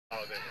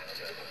Oh,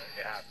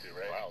 you have to,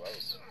 right? Wow, that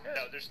was...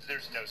 No, there's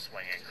no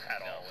swinging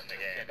at all in the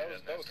game.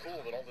 That was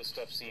cool that all this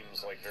stuff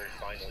seems like very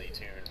finely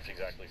tuned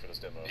exactly for this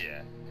demo.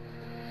 Yeah.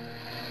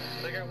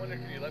 Like, I wonder,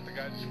 can you let the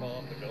guy just fall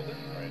off the building?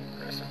 Right,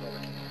 crash the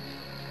building.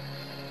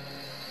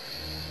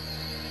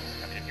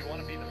 I mean, if you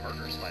want to be the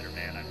murder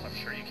Spider-Man, I'm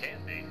sure you can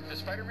be. Does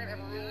Spider-Man have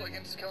a rule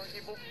against killing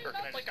people? Or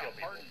can I just kill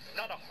people?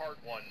 Not a hard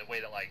one, the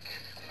way that, like...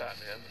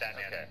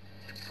 Batman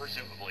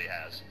presumably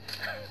has.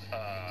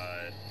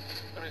 I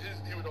mean,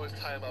 he would always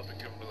tie him up and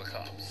give him to the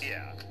cops.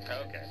 Yeah.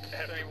 Okay.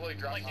 So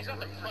like, he's not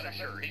the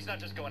Punisher. He's not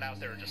just going out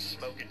there and just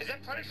smoking. Is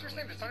that Punisher's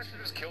name? Does Punisher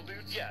just kill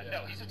dudes? Yeah,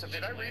 no, he's just a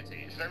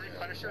vigilante. Should I read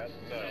Punisher?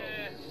 No.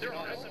 There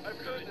are I've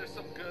heard there's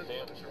some good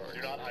Punisher.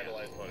 Do not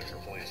idolize Punisher,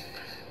 please.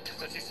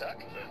 Does he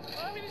suck?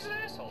 Well, I mean, he's an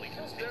asshole. He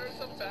kills people. There are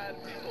some bad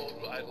people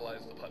who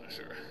idolize the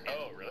Punisher.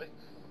 Oh, really?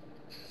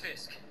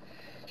 Fisk,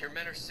 your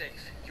men are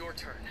safe. Your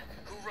turn.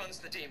 Who runs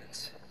the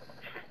demons?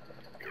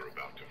 You're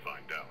about to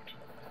find out.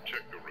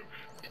 Check the roof.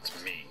 It's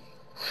me.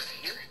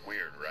 Here?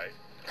 Weird, right?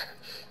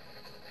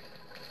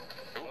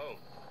 Oh,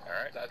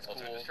 alright. That's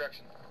Ultimate cool.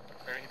 Destruction.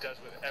 I mean, he does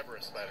whatever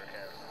a spider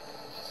can.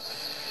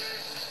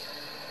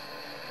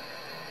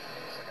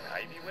 It's like an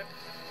ivy whip.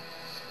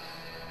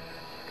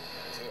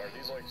 So are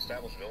these like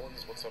established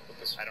villains? What's up with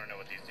this? I don't know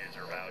what these dudes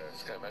are about.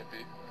 This guy might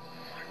be.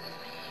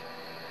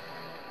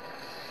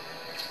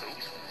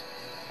 Oops.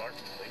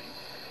 Martin Lee.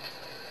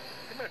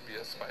 He might be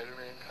a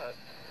Spider-Man cut.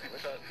 Deep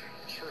cut.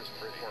 Sure is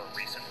pretty. Or a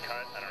recent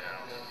cut. I don't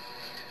know.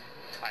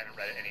 Yeah. I haven't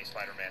read any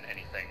Spider-Man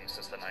anything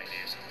since the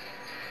 90s.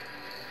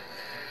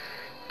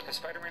 Has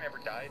Spider-Man ever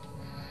died?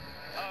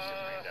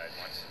 Superman died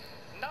once.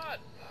 Not...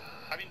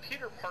 I mean,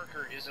 Peter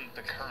Parker isn't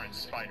the current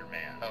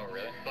Spider-Man. Oh,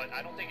 really? But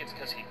I don't think it's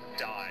because he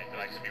died, but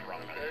I could be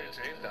wrong about Mary it.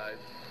 Jane died.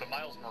 But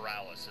Miles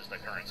Morales is the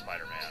current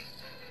Spider-Man.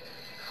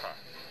 Huh.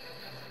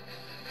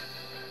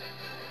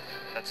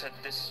 That said,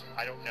 this...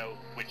 I don't know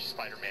which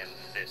Spider-Man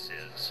this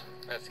is.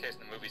 That's the case in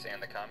the movies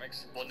and the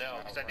comics? Well, no,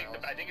 because I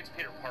think it's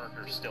Peter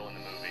Parker still in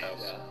the movies. Oh,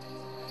 yeah.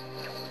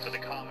 But the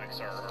comics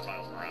are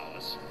Miles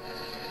Morales.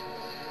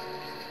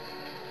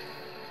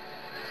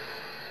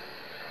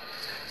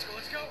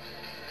 Let's go.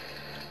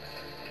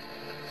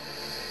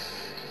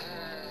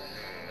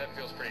 That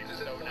feels pretty Is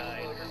it so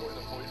nice. We're going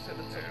to voice him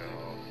in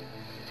something?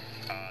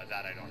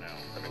 That I don't know.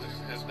 I mean,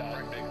 his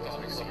big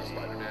comics of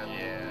Spider-Man.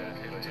 Yeah.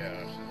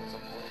 At some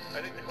point. I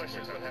think the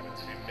question is what happens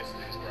if you miss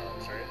these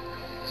problems, right?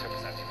 So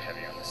it's not too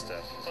heavy on this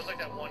stuff. So it's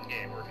like that one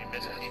game where if you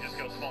miss it, he just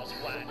goes falls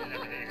flat and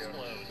everything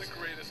explodes. The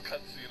greatest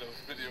cutscene of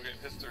video game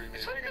history,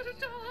 maybe. I'm gonna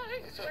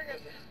die!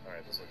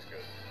 Alright, this looks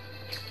good.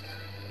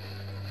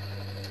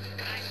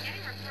 I'm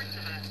getting reports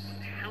of a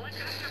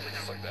helicopter with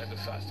It's a... like the end of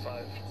Fast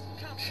 5.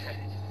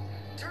 Complicated.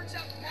 Turns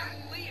out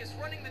Martin Lee is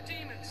running the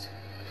demons.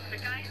 The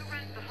guy who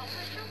runs the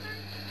homeless shelter?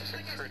 It's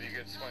a pretty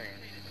good swing.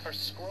 Are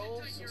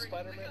Skrulls in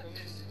Spider-Man?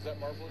 Is that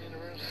Marvel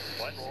Universe?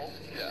 What?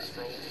 Yeah.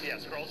 Yeah,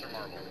 Skrulls are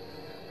Marvel.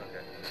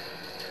 Okay.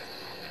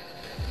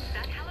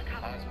 That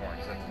helicopter... Osborn,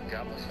 is that the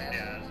Goblin Man?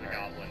 Yeah, it's the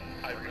Goblin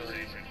I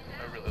organization.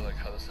 really like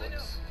how this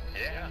looks.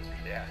 Yeah.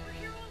 Yeah.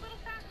 Here a little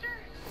faster?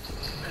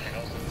 And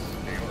also,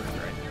 New York,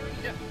 right?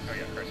 Yeah. Oh,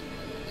 yeah, of course.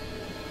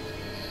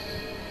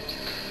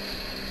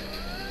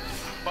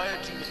 Fire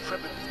team is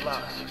prepping with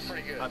blood. Looks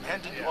pretty good. I'm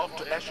handing you off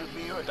to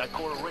Ashevere and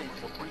Ikora Ray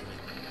for briefing.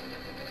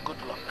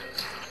 Good luck.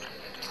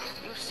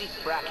 You seek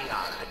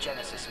Brachion, the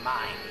Genesis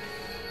mind.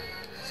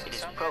 It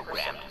is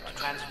programmed to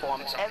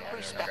transform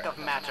every speck of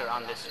matter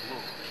on this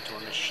moon into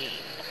a machine.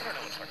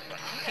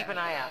 Keep an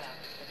eye out.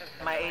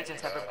 My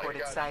agents have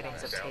reported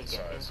sightings of Taken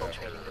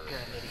infiltrating the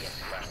Pyramidion.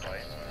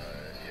 Flashlight.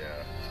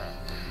 Yeah.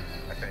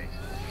 I think.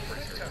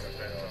 Pretty sure Kind of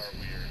that's are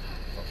weird.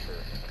 Not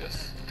sure.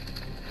 Yes.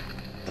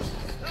 I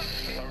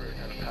thought we were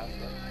kind of past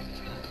that.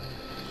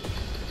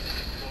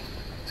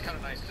 It's kind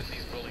of nice that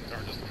these buildings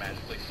aren't just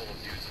magically full of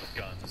dudes with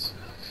guns.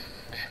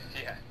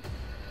 Yeah.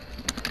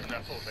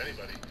 Not full of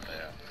anybody.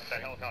 Yeah.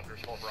 That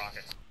helicopter's full of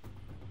rockets.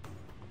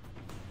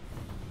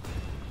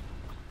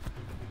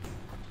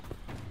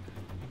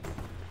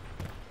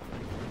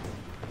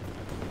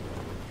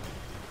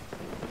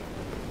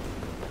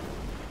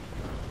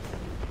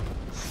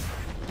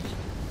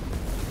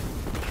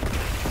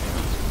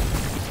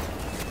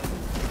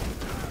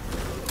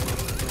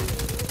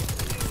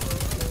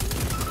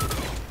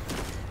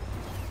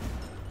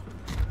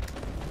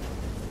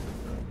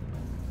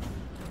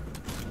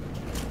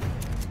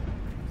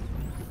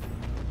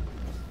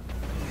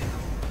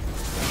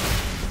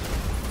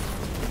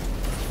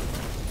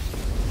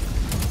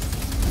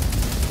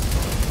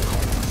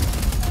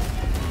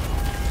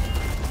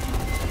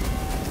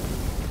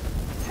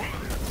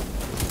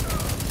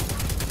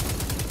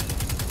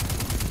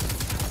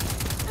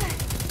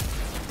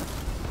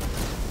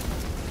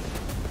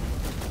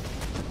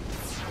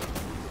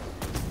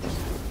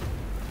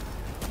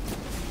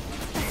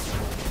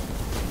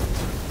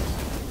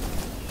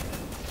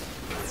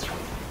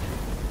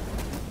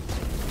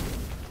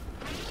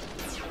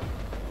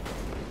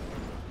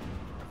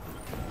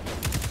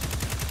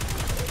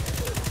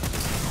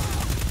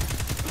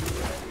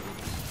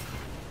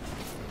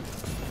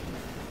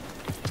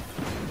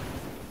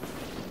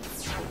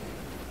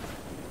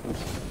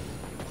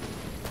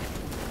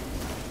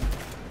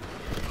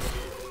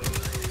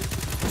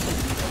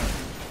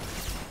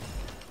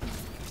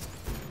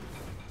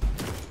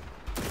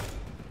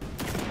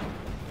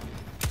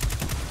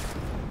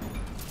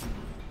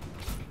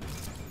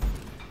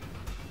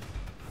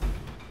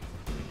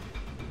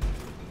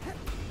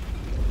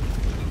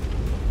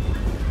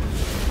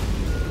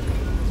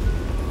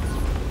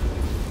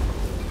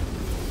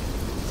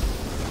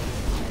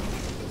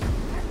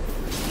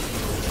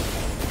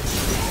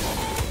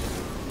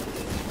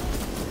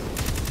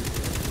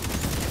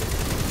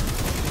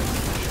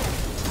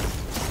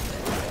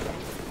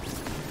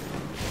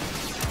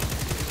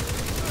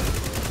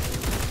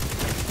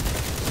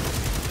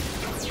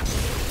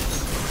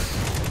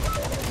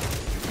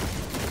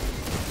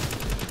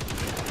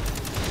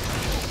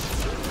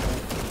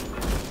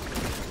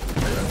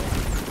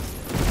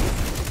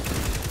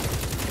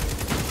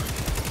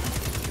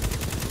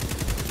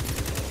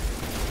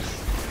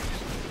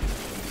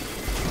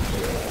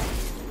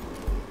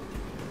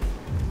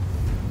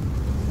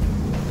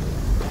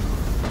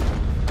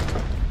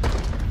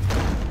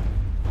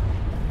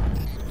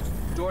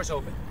 Doors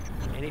open.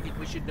 Anything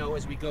we should know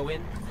as we go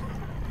in?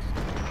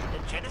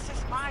 The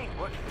Genesis Mind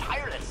worked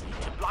tirelessly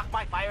to block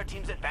my fire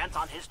team's advance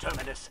on his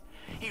terminus.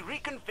 He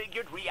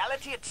reconfigured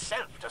reality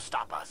itself to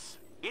stop us.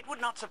 It would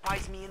not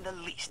surprise me in the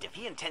least if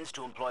he intends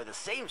to employ the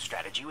same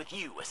strategy with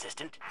you,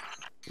 Assistant.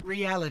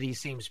 Reality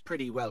seems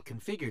pretty well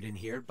configured in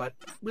here, but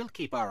we'll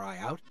keep our eye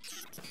out.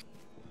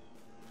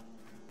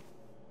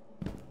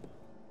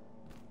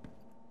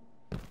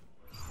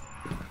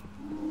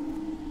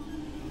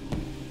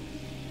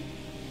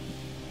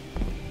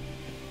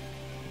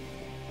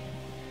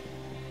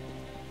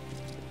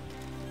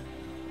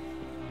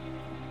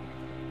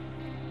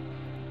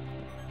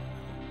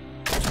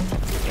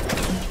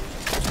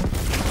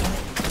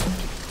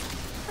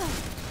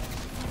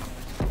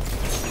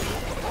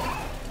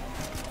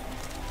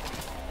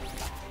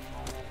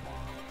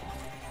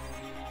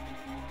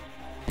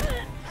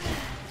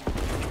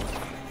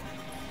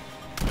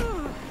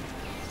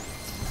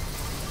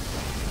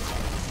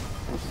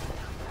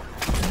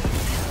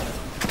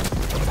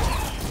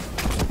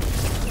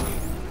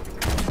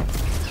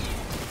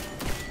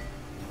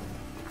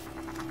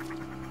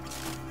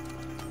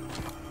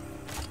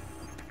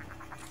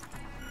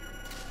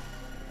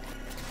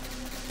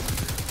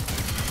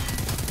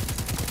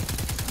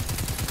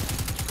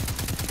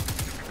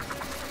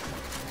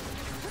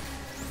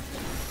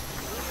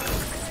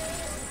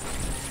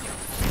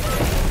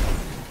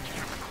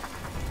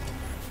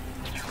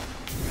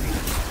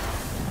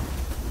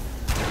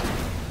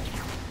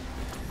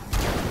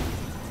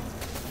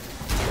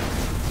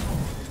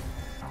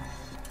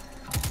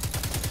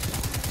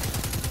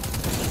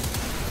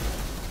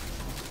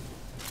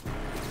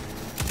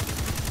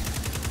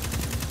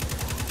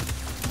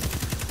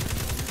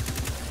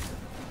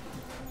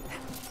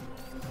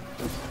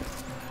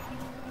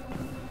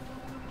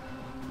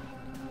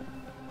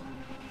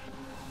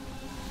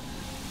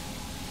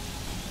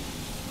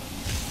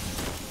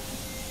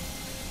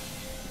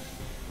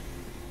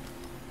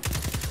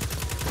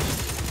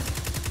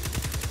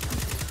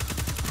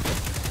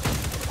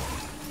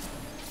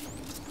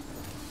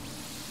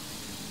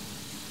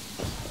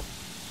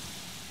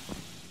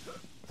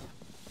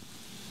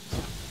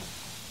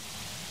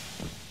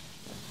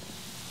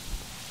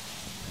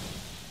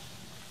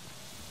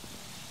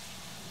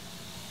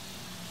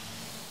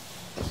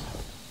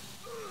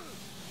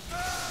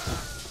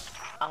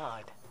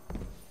 Odd.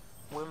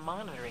 We're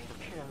monitoring the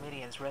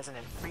Pyramidian's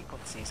resonant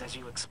frequencies as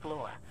you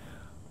explore.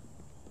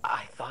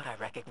 I thought I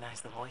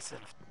recognized the voice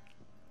of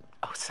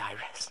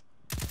Osiris.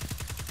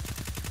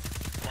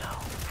 No.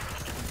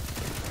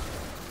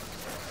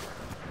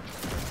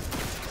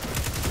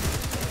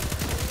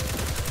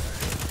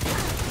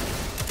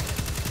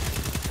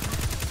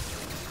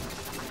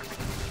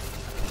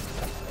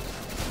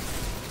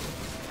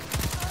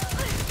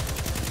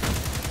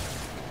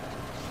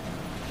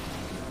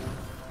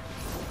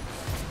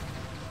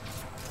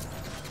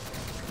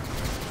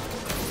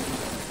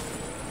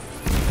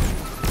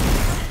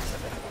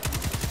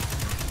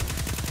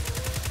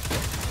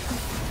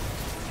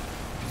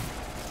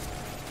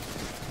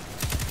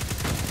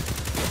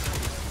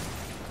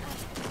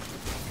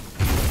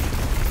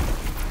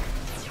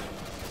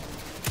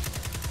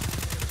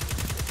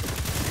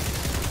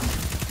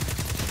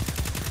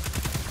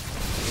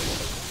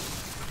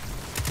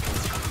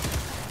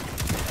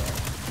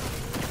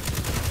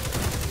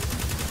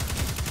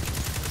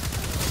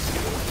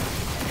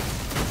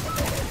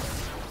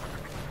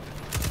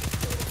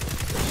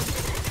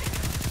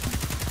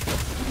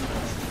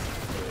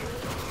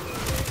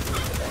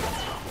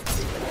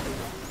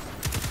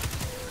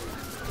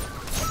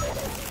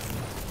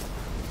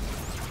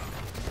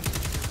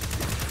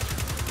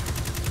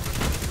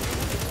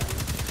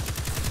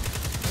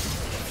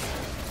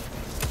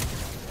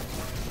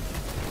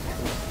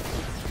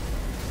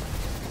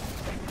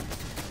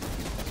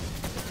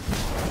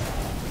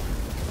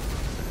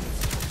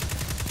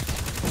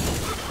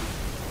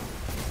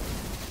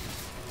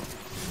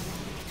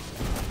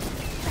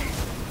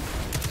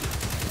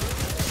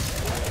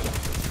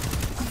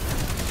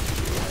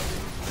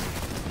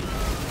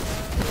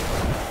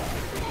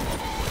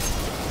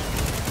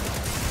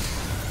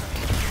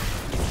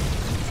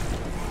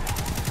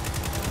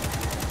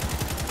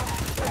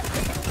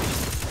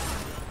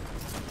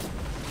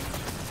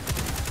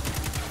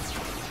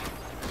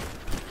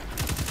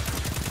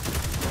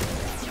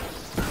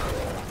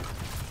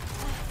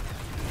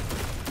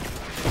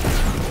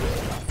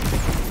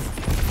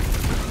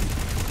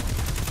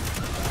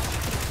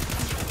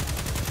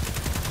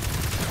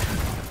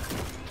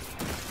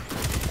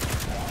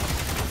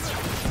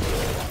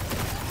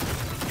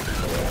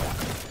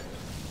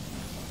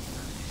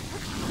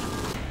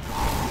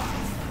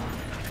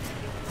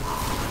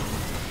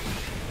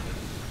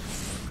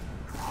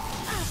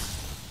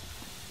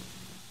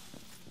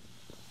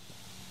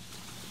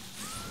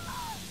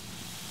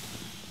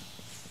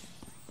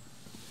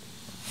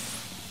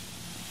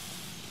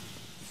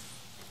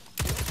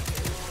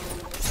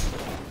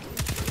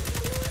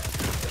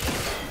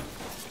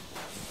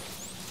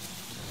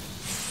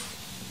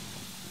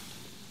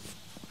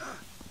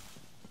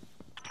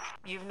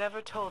 never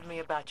told me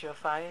about your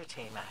fire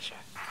team, Asher.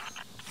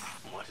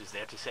 What is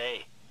there to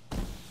say?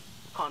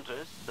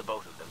 Hunters, the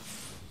both of them.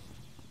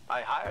 I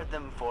hired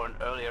them for an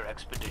earlier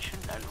expedition,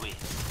 and we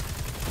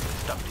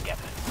stuck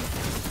together.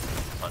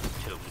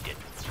 Until we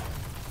didn't.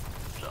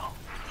 So...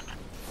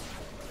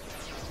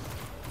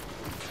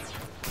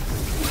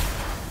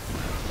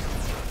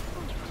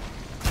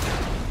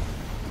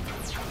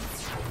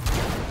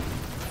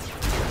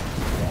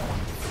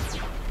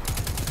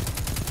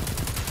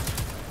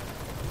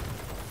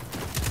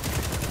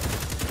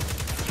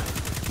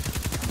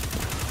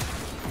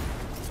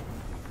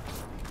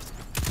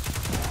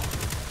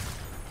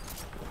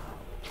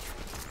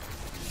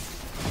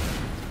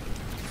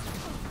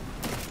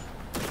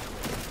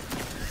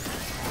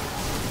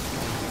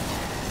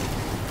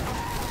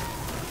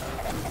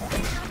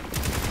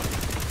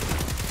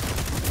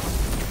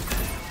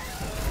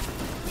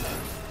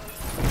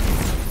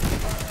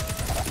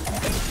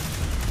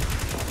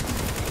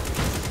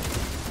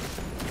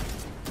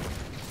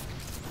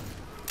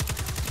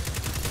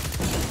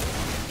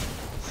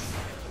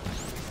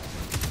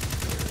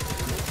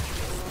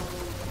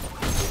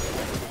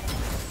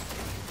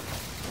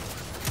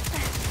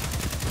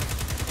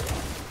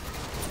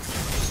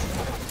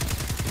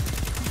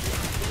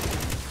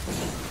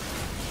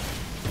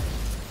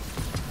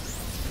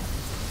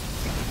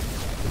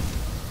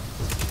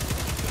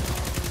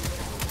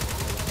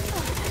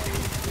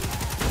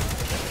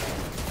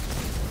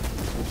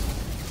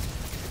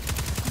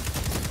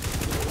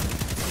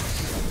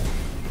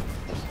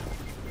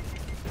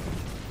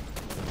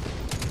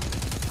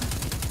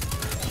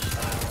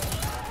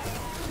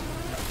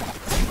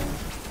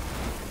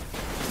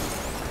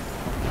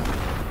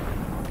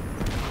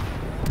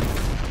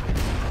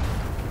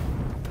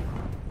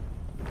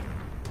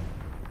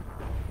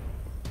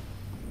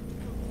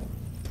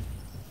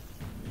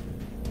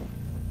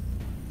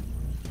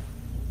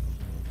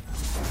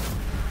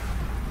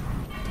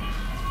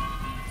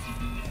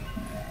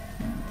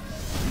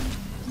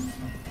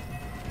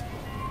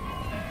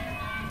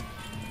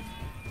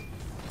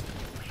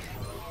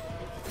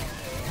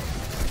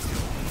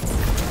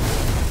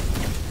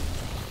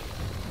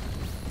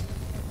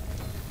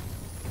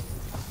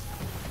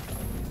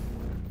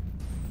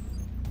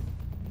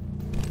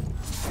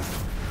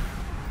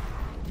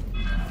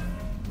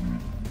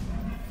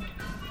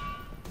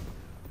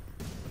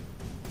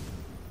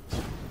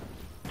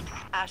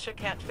 Asher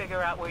can't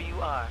figure out where you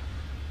are.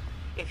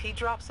 If he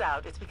drops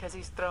out, it's because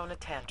he's thrown a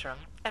tantrum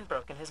and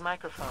broken his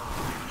microphone.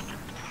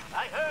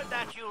 I heard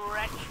that, you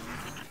wretch!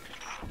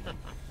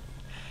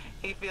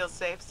 He feels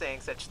safe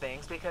saying such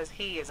things because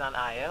he is on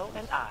Io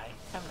and I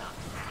am not.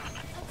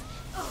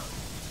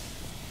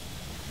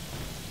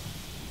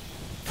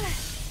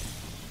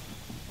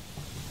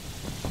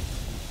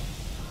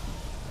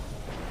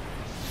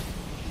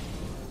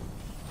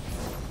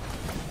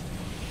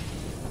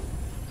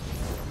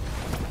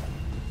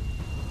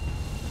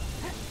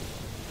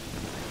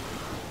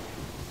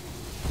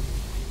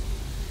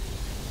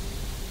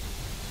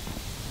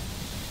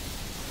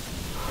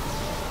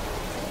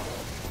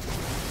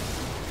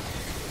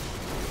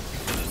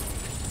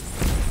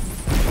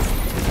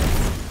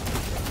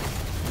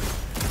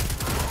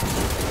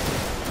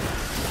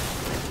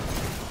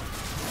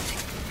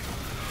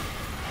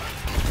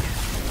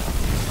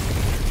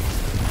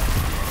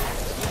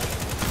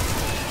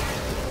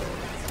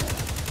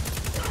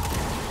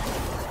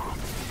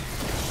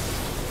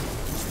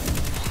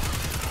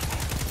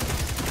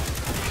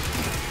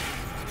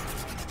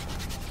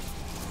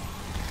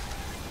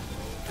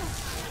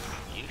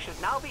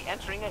 Now be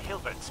entering a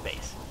Hilbert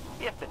space,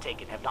 if the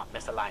Taken have not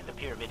misaligned the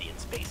Pyramidian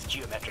space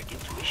geometric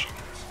intuitions.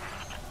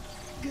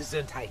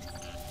 Gesundheit.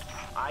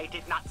 I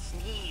did not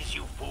sneeze,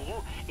 you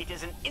fool. It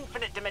is an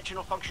infinite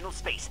dimensional functional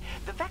space.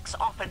 The Vex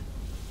often...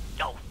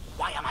 Oh,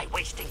 why am I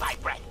wasting my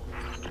breath?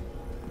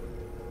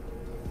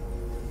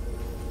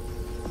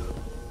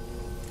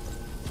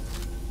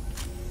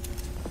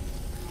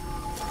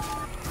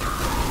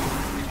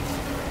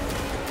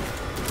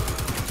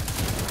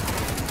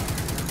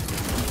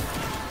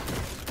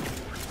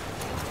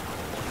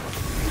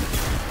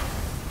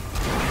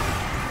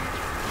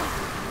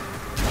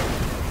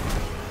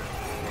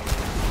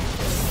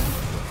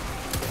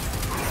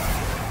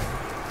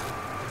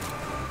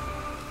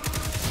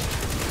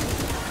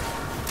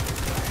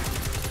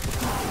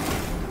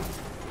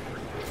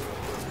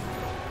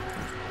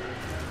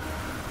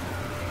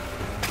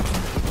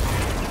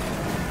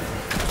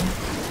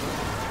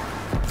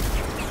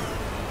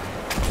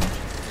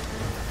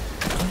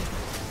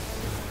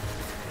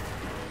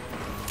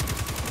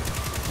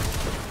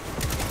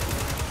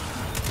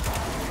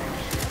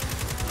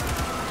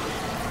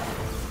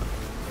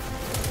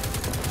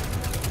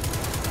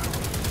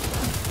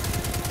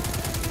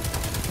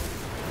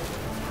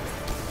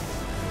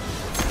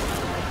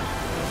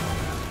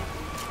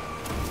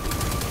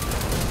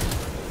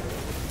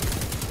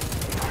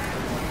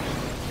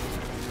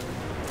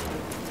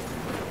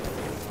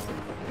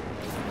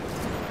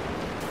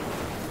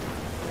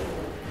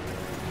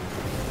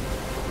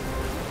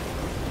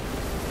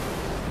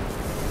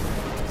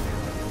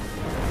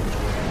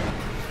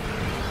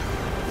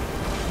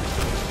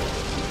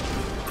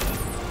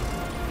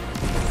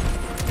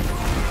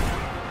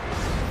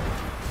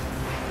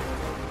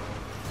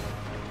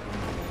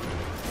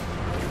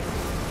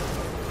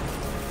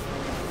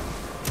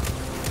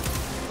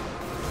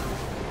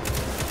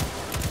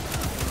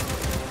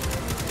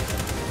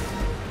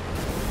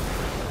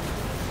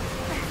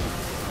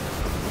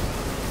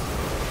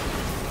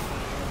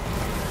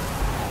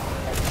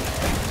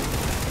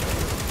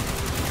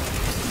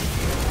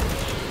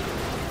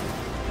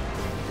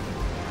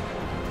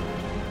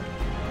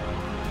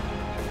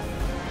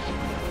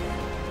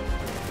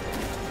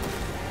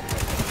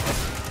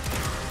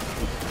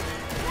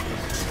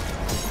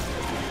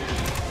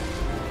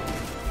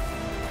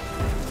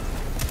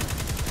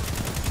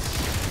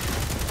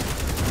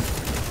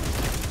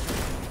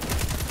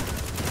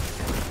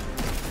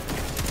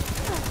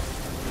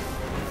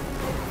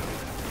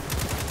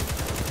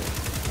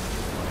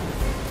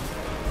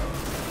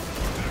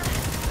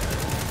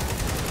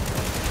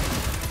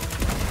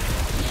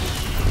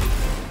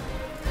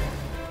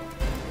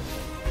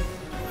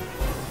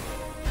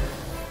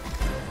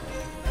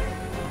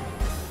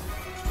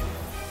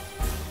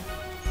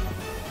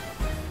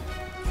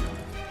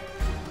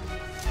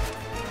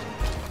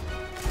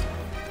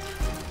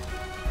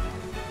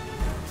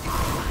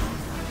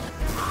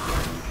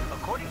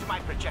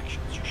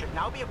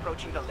 now be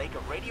approaching the lake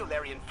of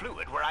radiolarian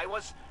fluid where I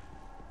was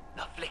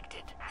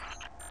afflicted.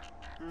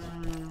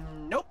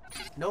 Nope.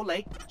 No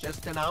lake,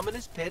 just an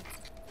ominous pit.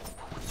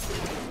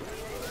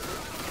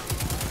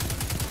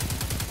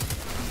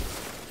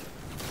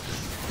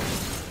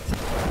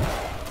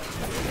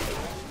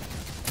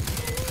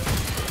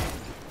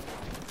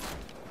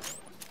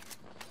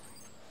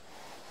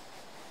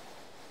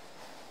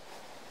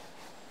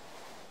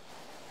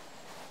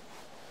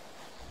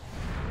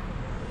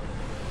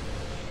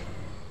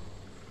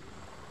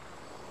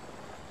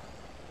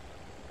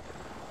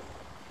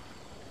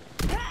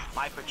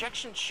 My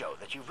projections show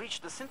that you've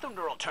reached the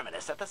synthoneural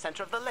terminus at the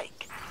center of the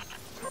lake.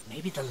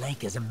 Maybe the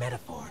lake is a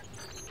metaphor.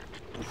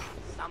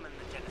 Summon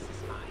the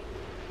Genesis mind.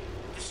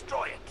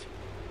 Destroy it.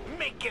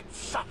 Make it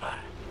suffer.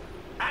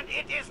 And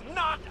it is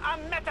not a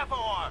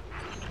metaphor!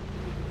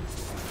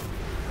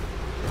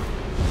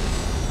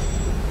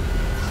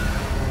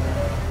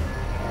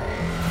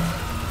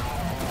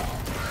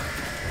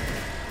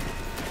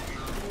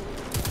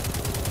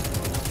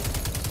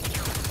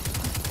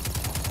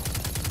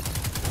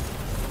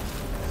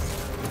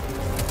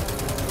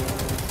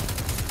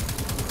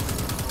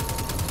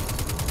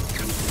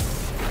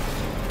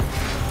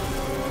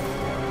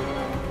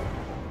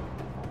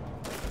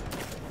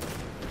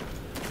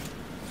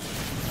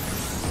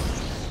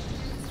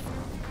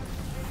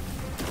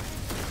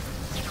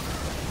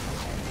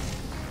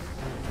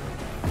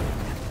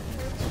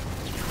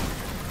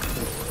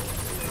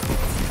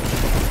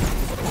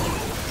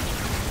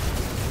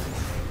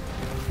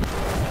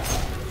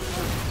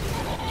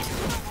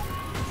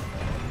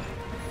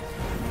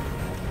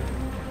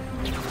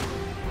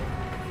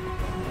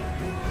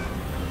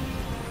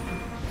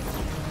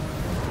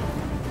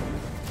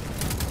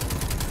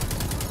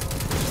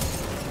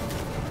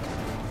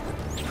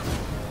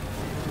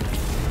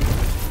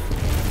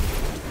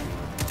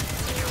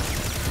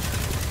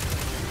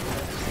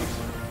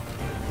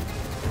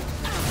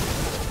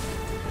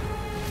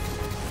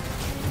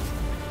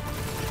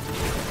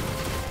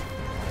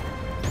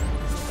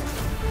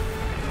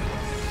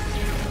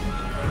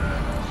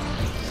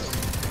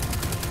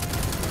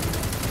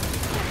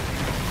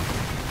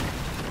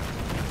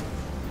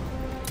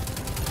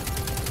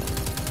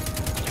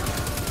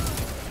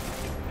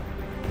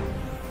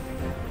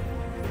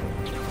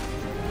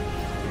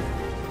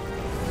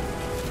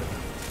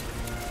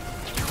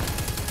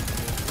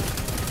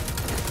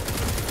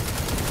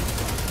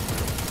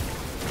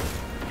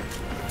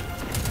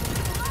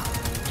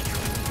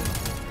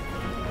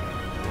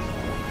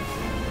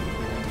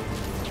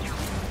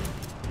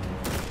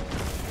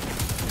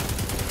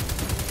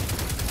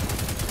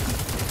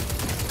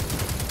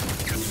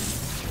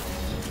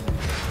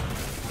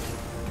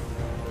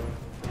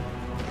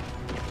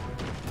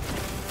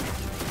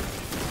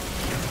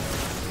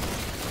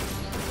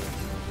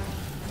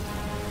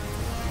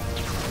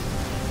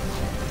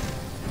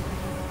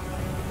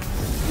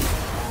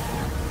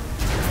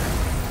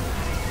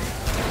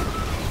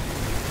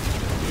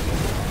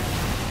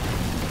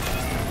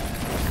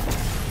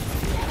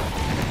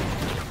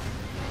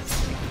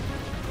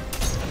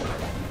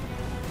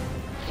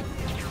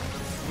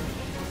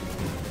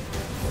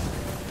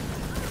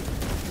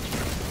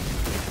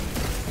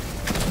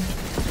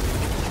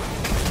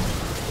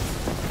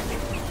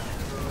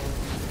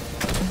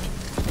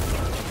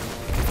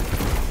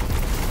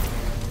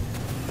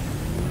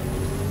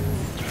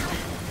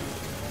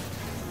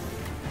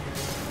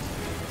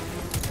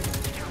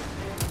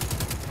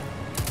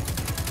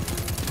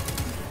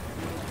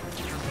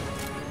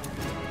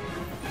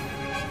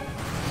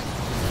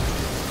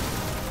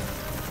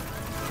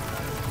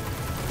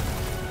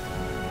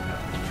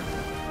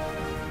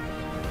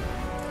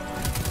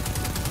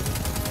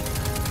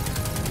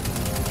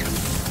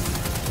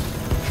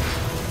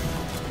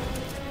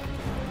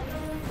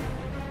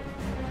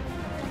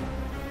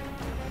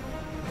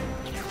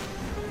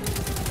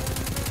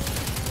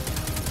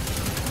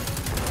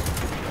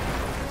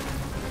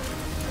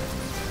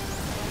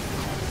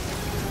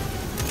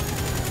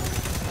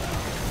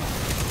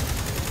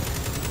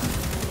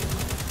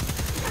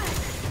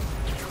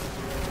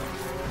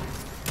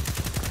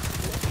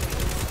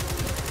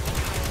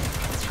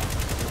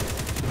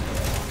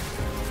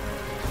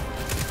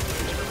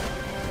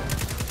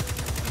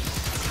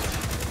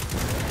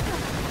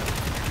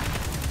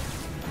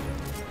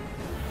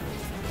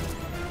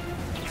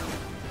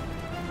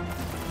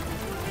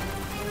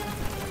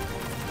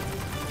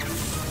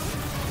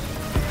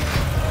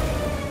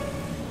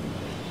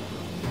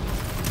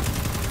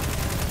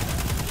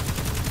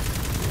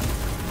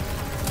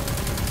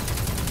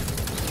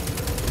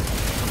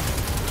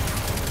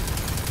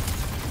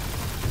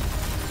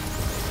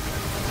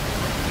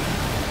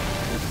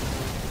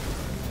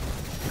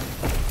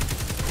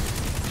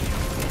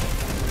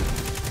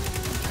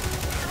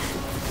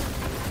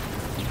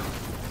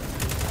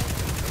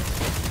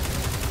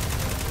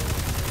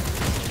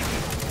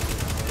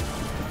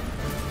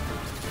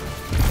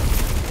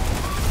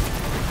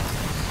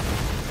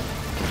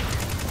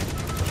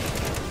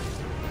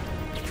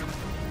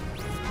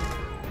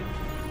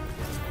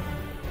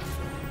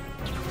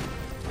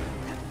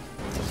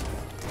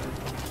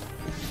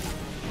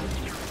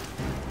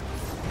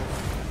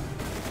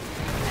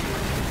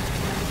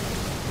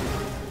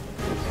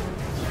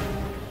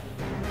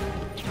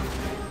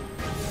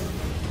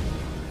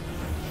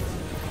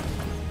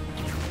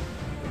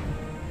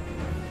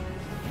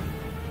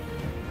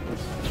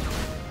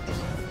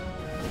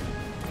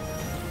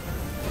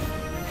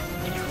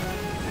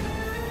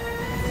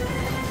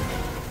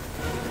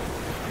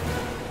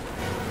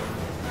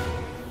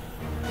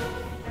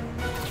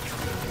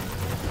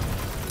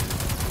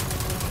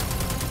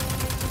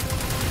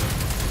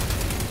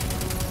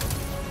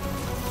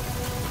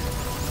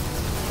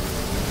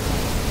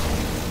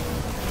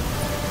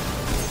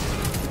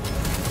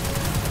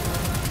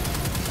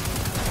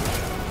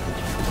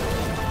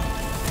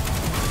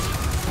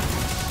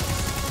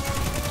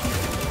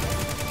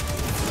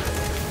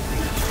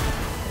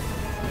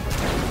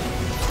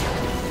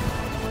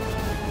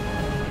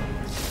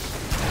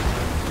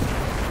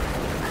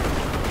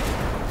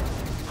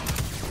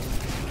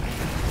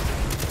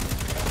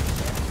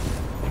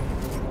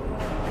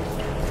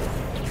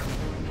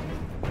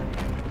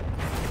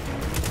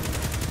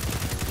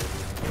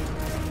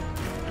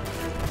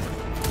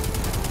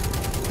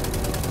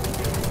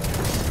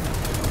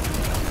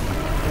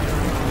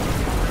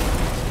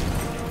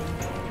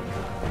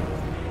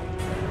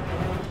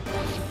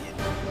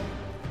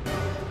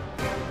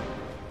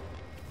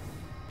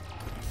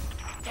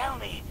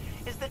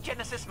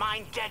 Genesis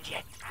mine dead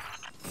yet?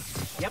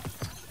 Yep,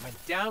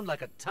 went down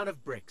like a ton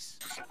of bricks.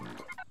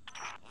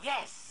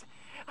 Yes!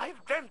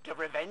 I've dreamt of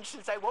revenge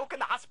since I woke in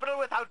the hospital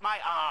without my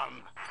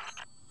arm.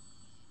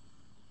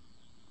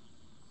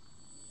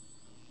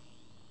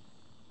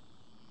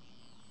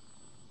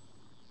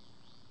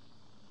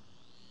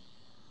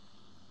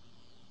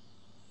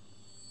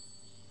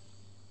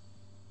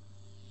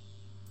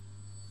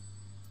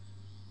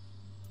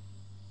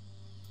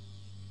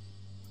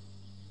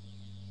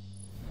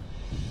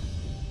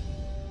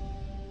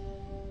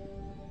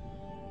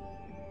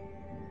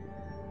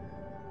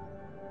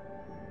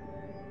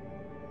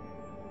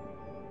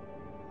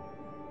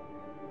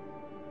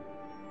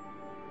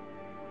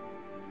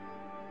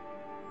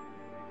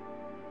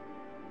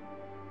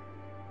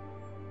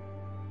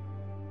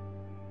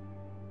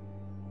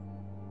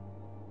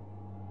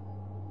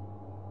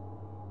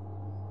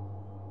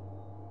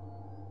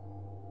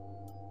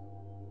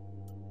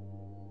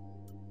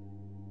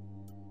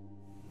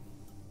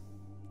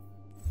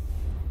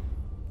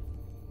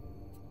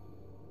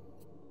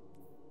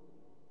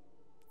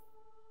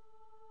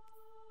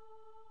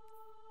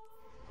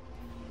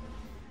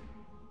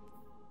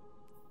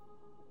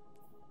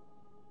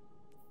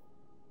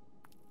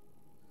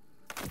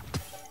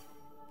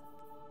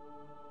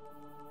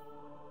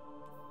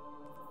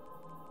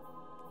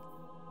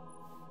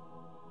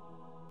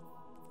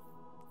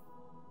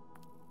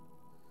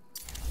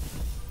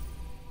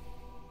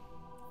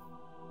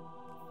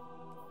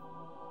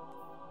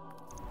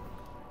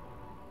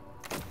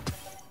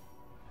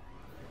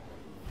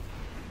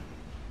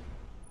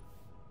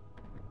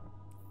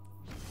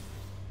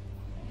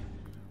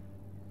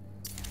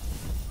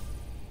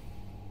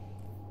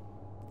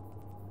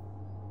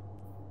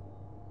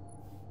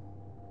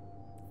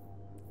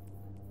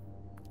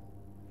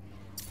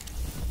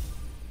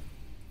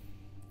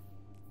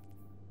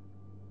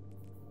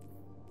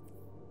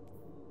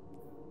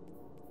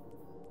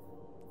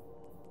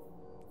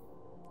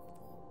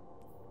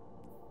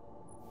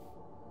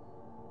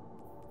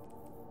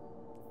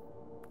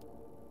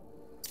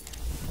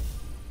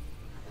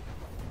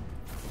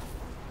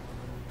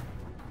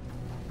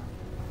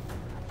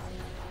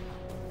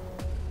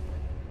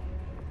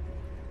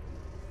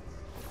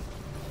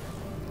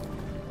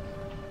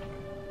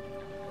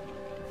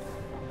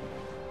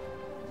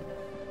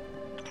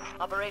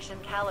 Operation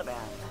Caliban.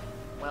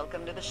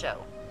 Welcome to the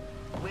show.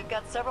 We've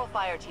got several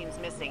fire teams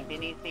missing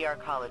beneath the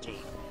arcology.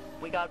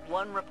 We got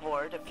one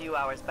report a few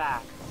hours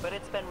back, but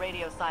it's been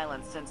radio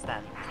silent since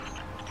then.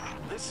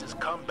 This is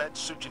combat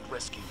search and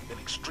rescue in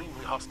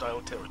extremely hostile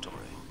territory.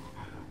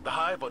 The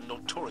Hive are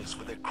notorious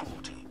for their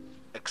cruelty.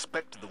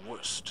 Expect the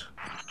worst.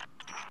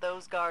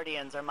 Those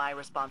Guardians are my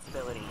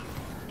responsibility.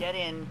 Get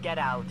in, get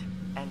out,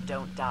 and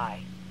don't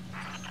die.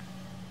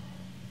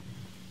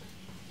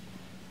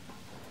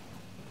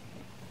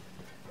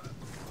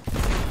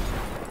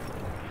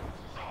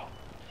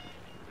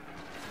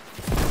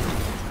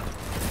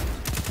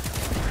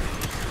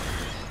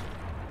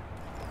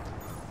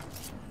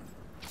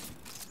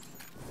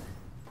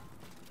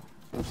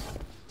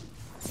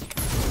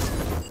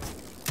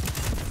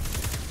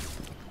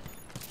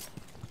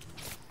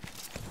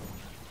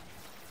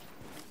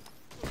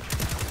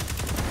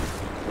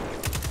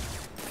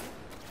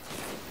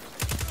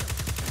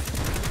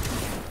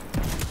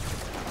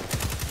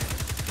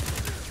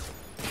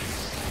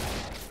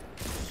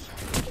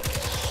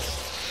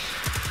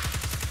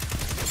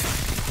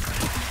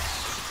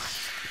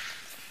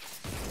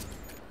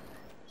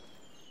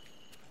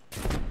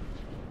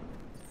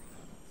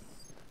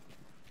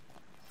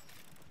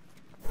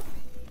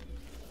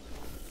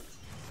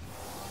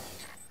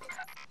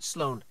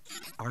 Sloan,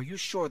 are you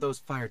sure those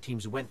fire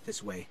teams went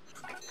this way?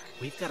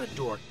 We've got a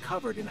door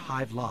covered in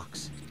Hive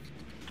locks.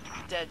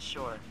 Dead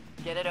sure.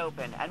 Get it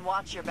open and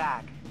watch your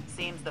back.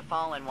 Seems the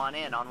Fallen want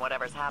in on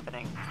whatever's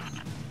happening.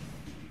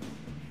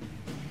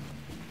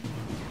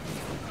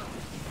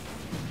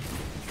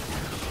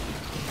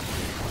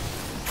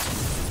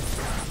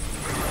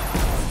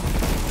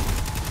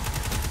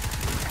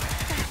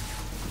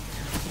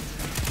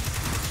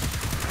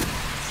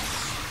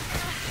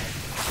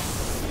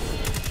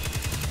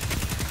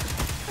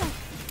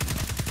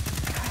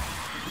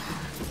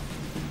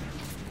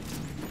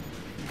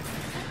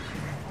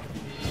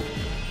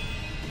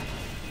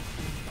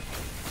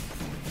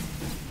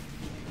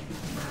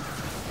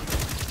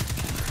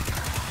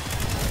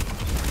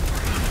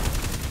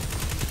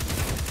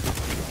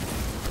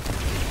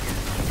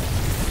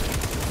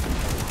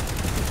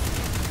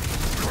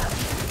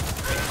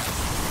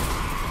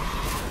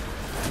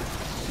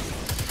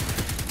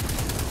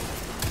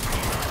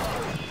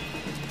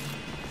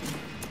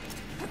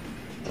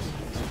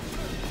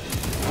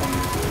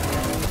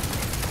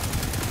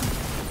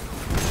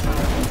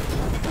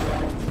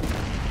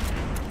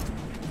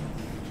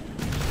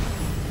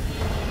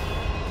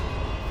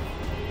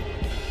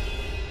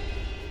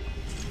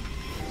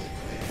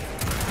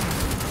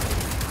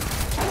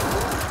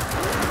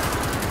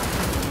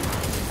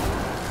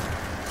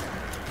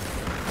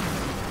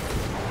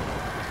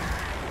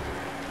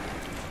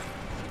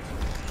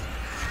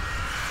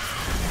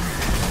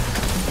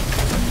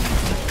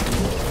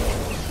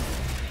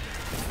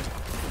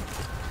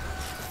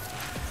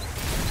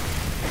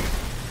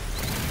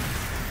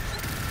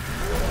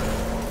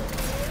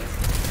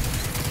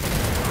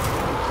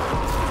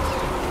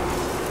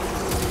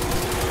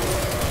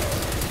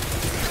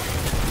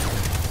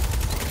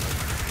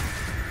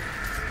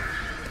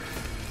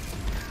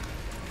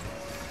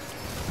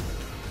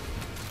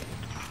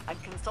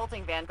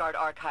 Vanguard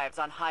archives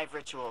on hive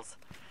rituals.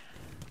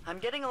 I'm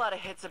getting a lot of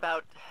hits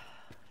about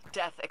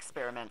death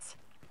experiments.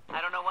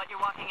 I don't know what you're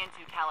walking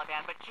into,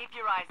 Caliban, but keep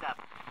your eyes up.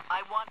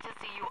 I want to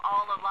see you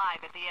all alive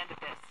at the end of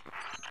this.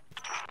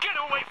 Get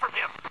away from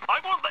him!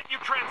 I won't let you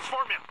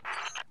transform him!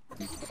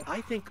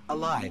 I think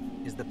alive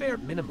is the bare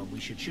minimum we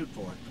should shoot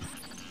for.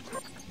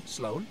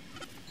 Sloan?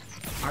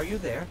 Are you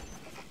there?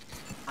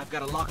 I've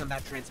got a lock on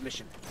that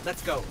transmission.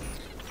 Let's go.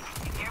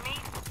 You hear me?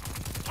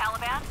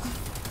 Caliban?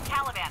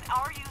 Caliban,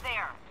 are you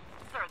there?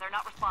 Sir, they're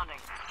not responding.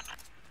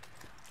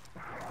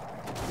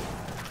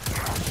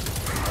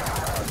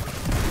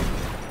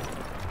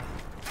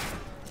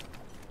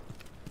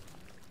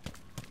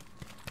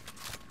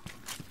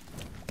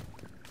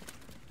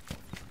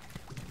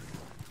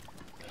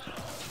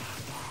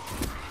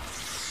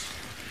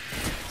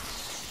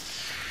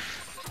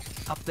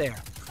 Up there,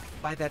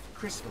 by that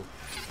crystal.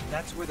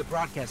 That's where the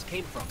broadcast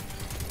came from.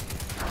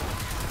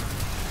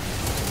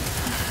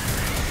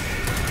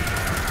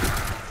 The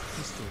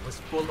crystal was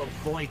full of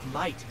void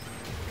light.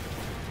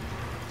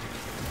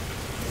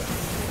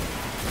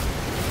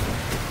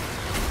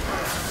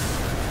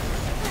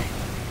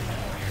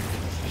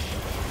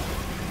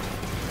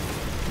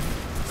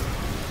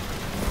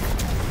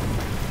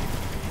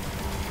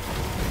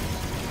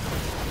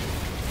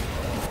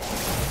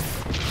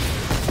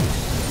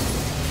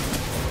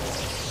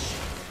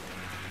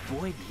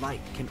 Void light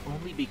can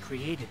only be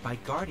created by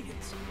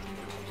Guardians.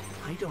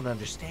 I don't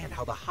understand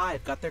how the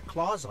Hive got their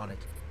claws on it.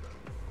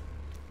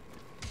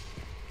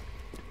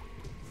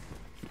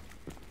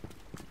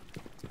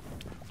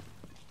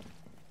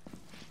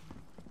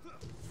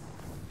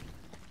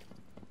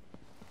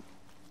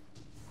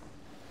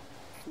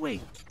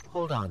 Wait,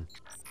 hold on.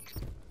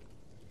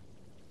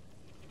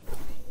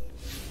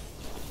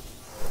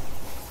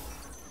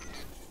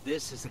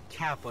 This is a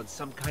cap on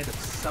some kind of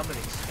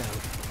summoning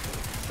spell.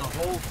 The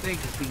whole thing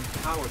is being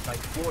powered by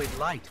void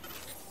light.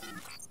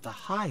 The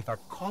Hive are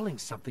calling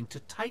something to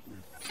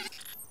Titan.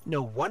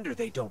 No wonder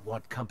they don't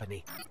want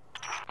company.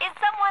 Is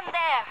someone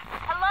there?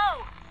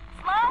 Hello?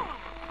 Sloan?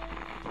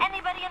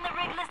 Anybody in the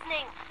rig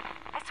listening?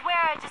 I swear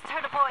I just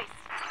heard a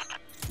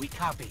voice. We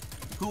copy.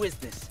 Who is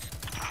this?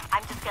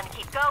 I'm just gonna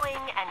keep going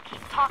and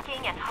keep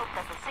talking and hope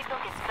that the signal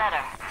gets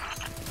better.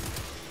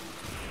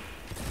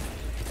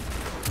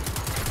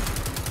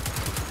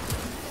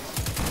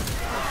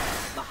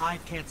 The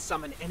Hive can't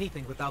summon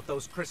anything without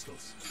those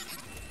crystals.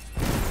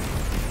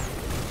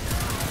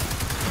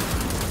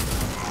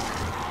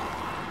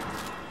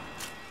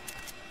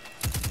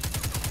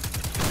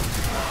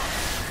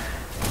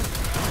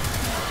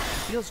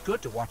 Feels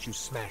good to watch you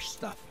smash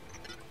stuff.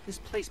 This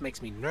place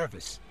makes me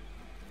nervous.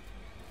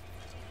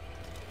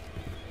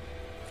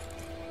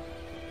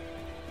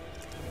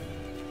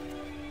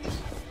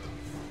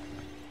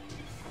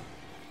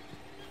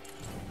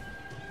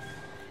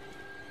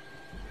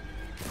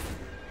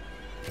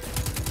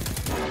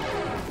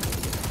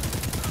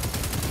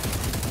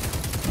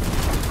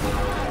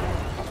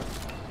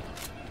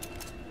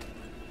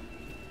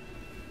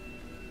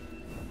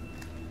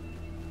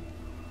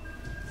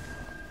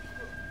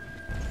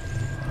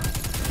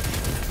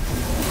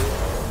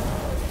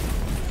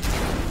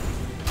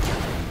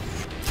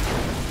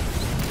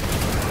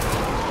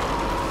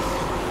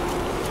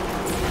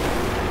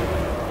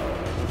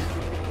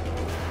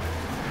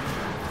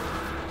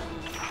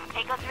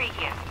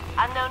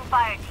 Unknown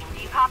fire team,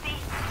 do you copy?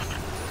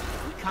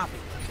 We copy.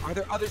 Are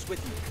there others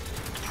with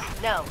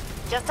you? No,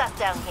 just us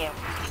down here.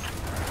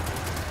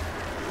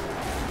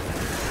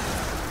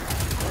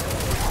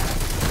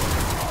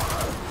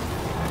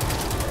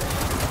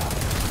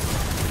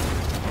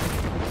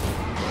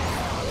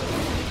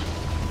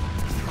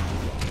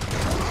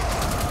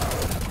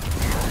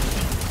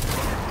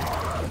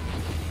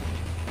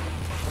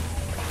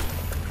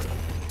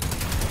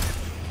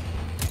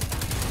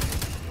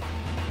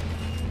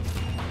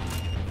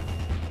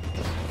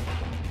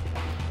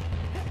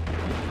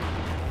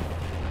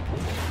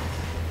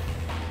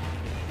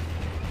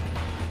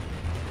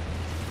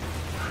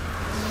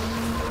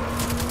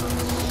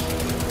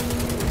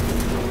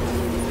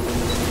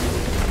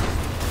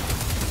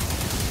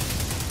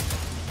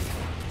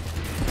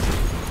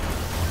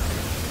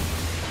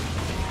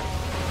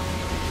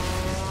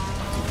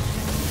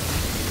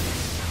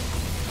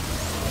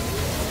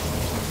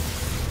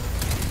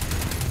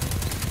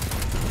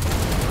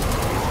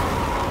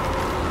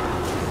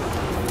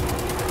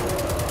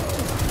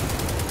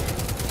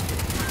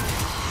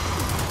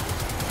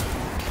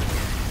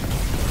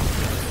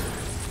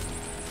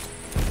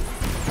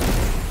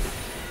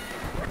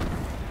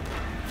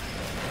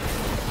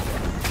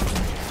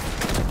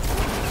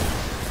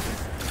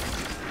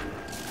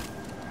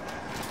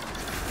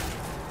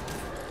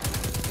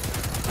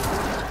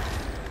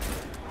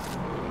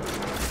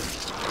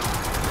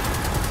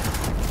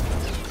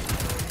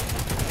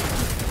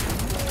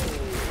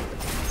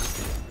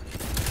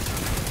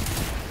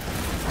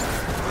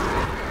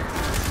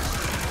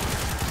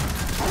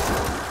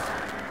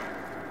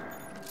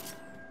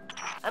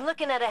 I'm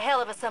looking at a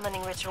hell of a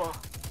summoning ritual.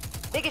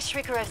 Biggest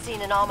shrieker I've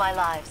seen in all my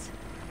lives.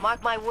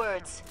 Mark my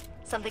words,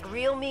 Something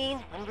real mean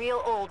and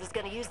real old is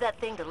gonna use that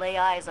thing to lay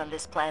eyes on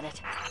this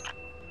planet.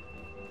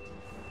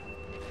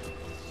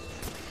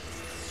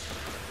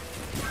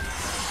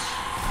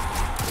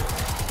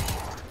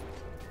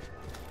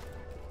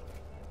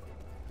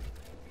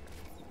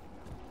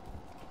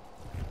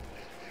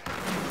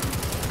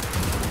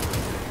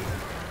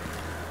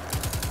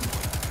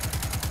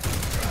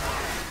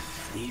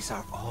 These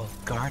are all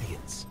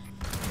Guardians.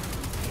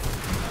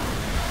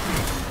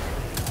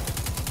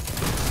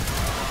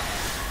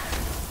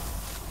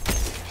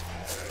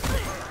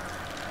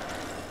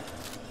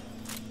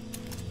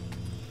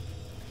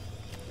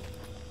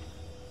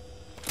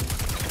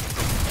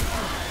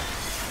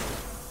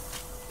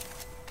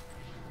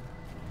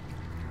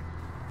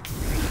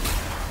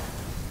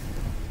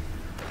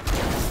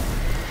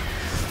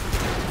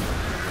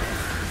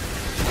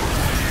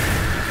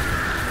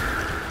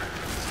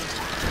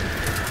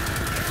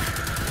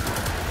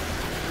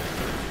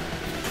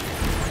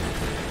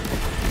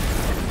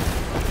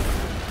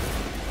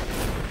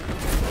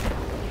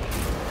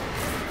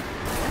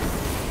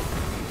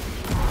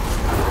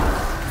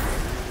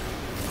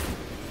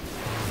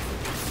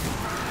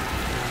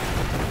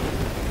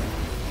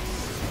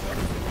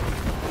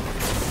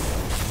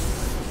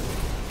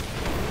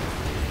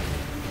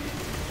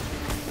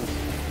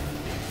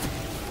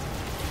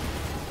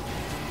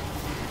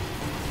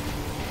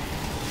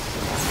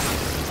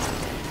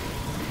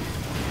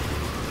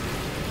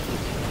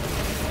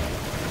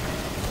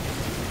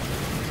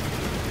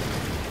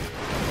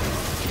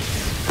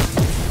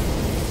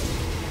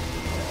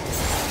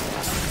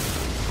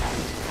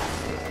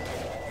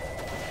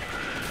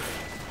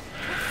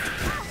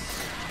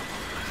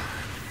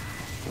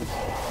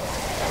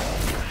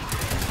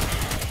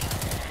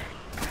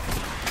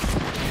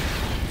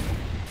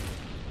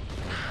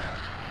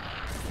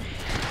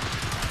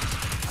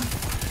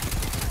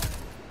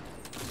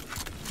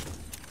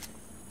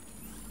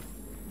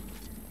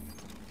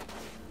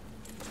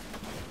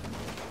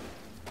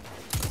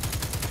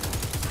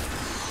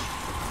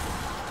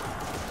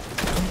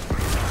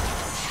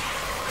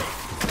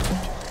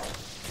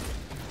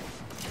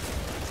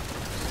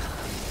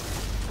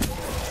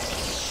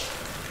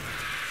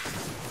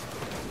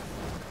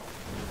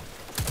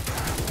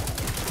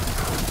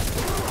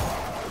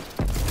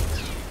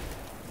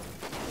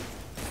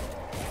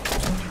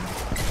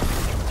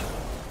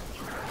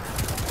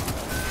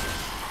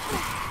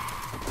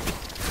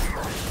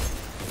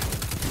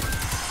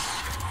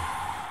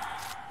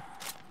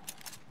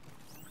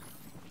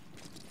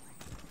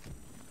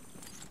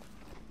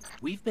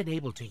 We've been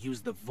able to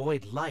use the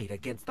Void Light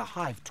against the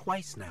Hive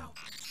twice now.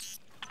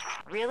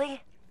 Really?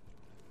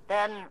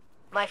 Then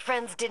my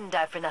friends didn't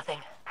die for nothing.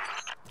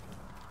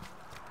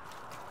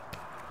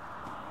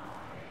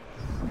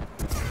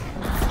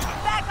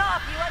 Back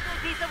off, you ugly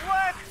piece of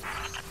work!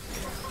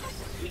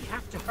 We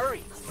have to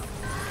hurry.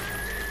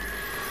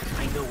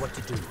 I know what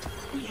to do.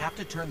 We have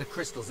to turn the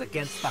crystals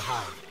against the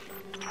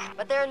Hive.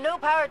 But there are no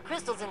powered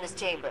crystals in this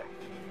chamber.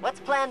 What's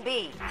plan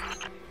B?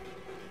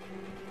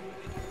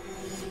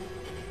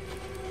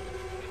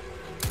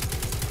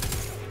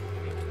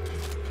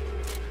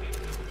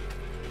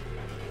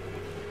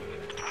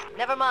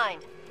 Never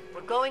mind.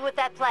 We're going with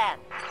that plan.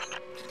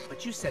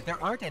 But you said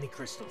there aren't any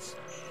crystals.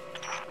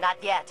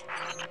 Not yet.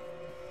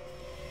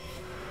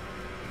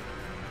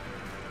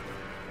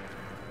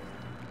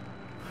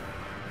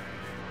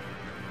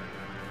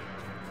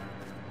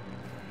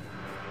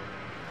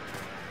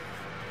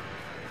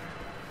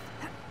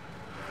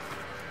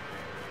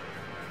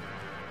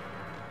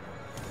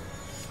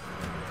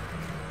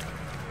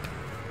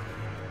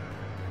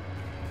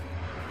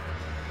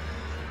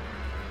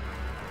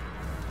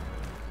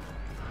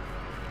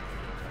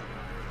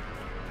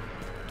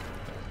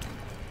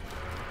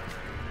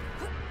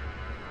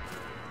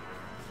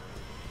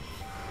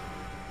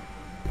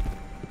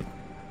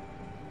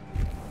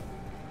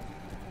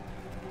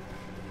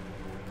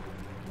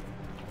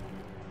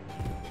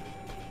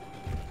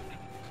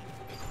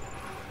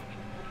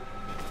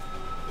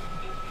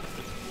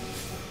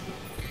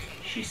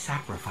 She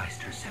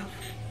sacrificed herself.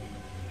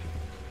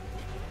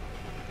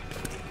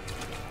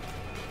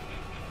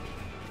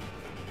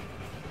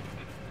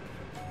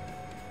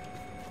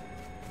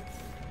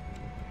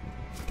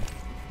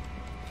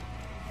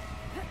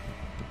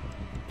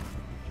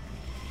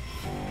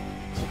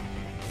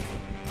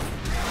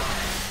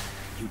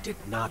 You did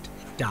not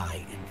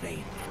die in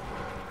vain.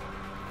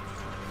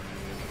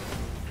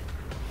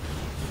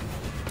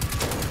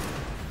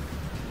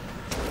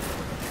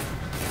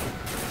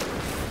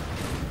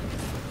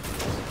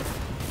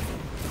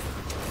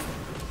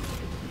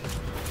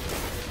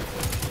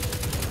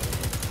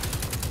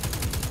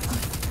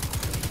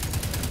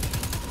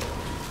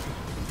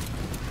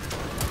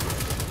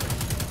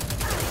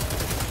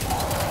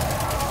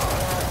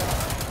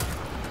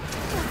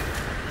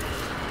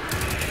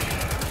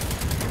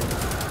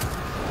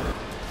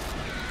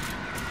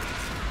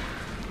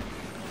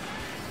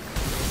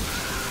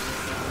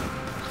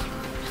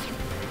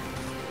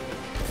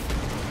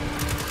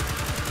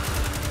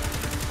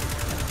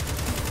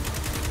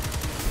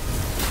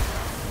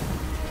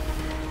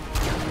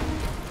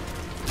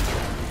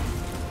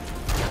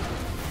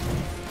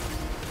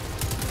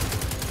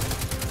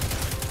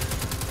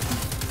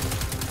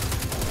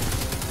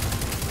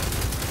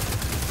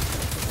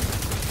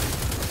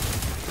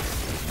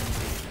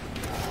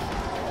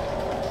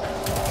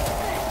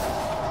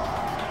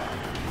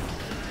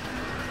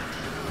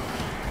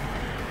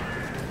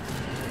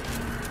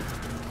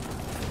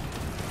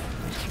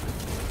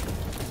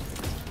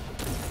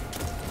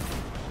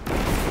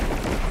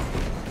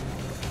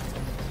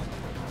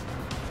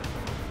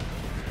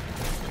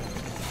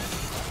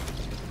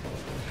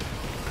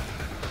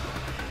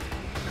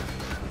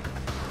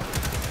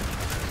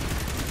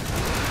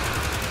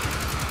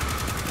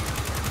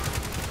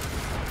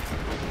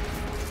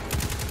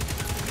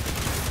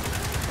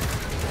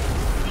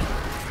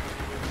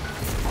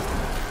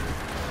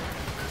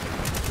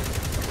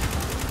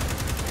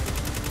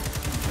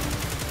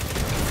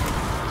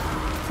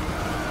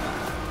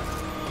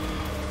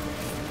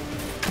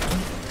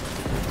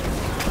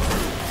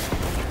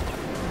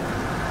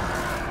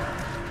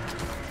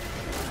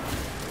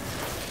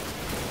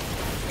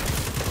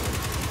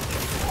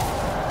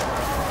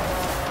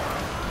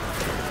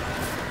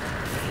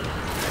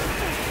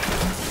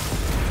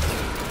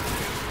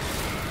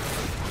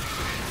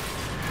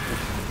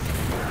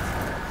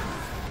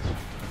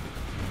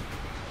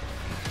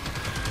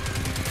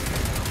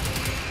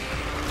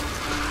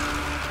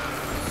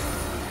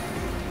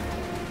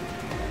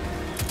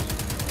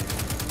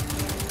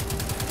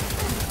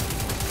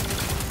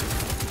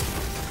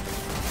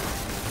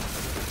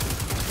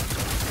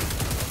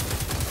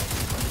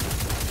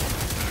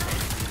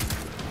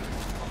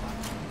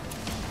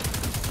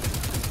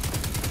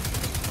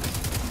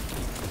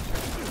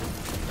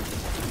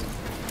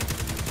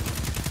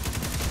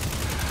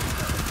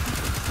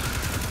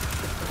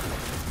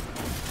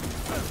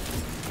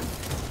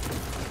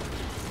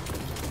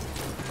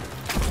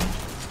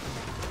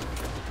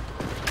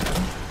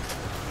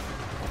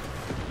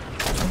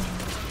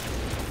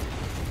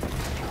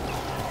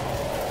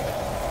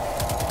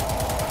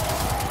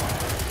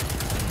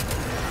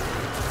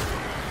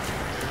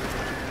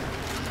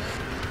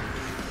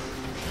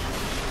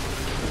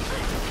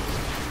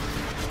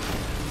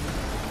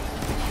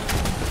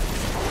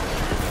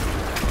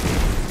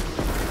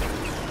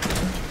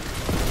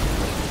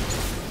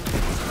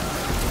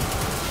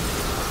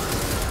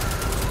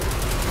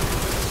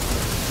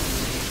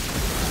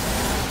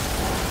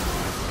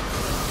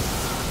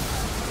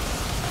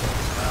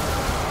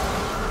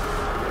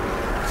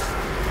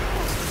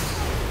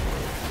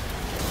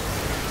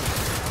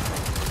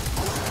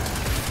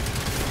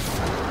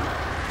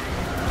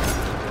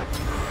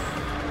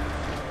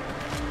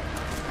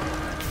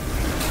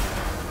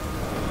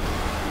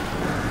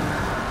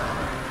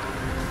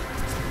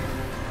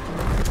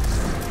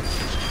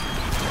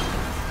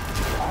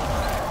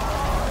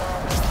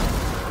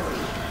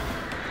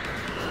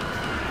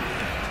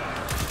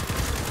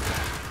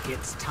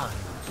 It's time.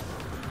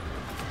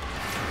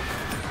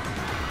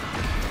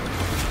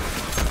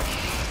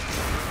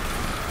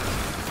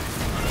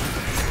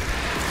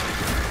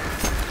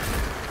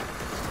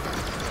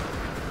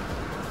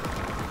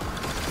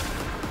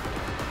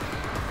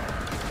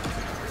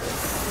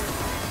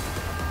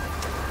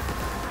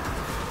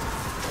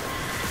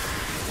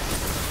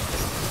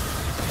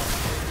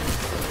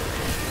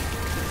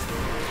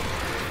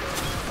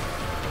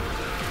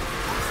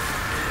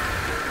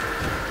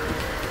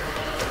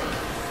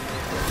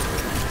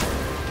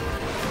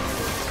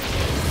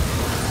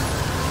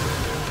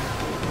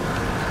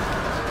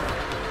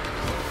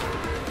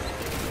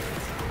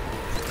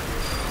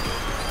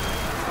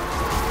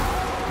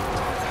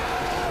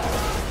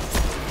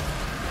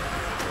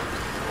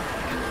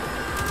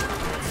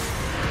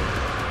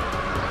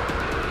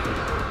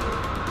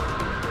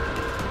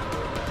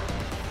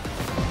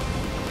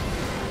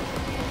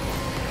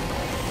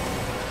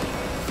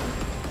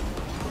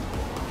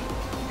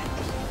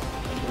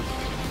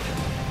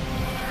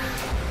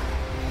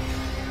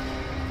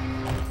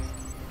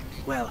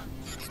 Well,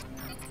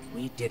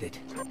 we did it.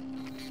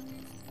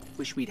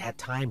 Wish we'd had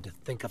time to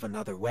think of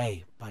another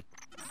way, but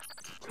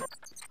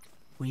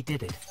we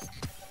did it.